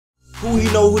Who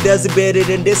he know who does it better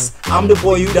than this? I'm the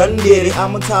boy who done did it.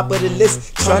 I'm on top of the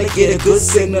list, trying to get a good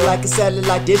signal like a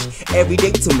satellite dish. Every day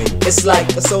to me, it's like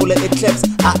a solar eclipse.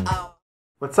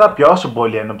 What's up, y'all? It's your boy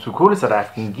Leon, I'm so cool. South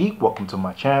African Geek. Welcome to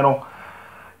my channel.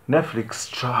 Netflix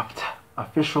dropped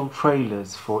official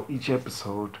trailers for each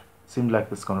episode. Seems like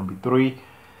it's gonna be 3.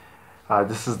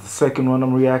 This is the second one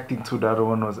I'm reacting to. The other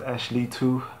one was Ashley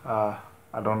 2. I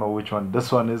don't know which one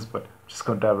this one is, but I'm just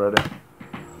gonna dive right in.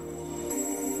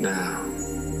 Now,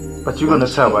 but you're gonna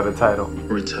tell by the title.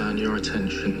 Return your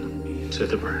attention to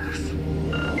the breath.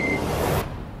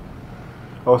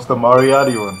 Oh, it's the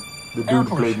Moriarty one. The dude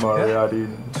Airport, played Moriarty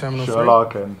in Terminal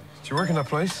Sherlock and Do you work in that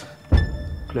place?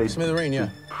 played Smithereens, yeah.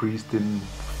 the priest in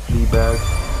Fleabag.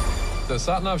 The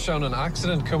sat-nav showing an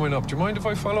accident coming up. Do you mind if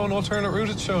I follow an alternate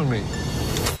route it's showing me?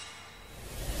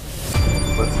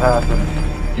 What's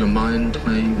happening? Your mind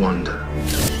may wander.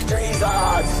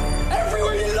 Jesus!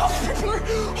 Everywhere you look, people are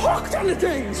hooked on the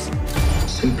things!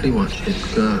 Simply watch it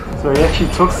go. So he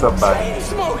actually took somebody. Chain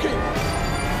smoking!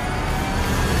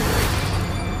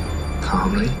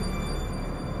 Calmly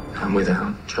and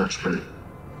without judgment.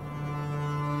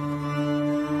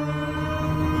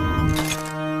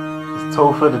 It's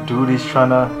Topher, the dude he's trying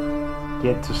to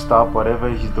get to stop whatever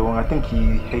he's doing. I think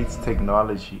he hates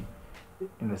technology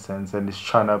in a sense and is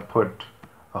trying to put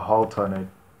a halt on it.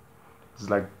 It's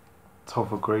like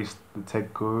Topher Grace, the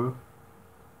tech guru,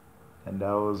 and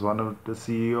that was one of the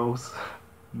CEOs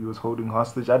he was holding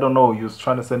hostage. I don't know, he was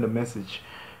trying to send a message.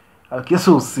 I guess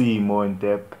we'll see more in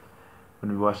depth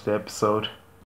when we watch the episode.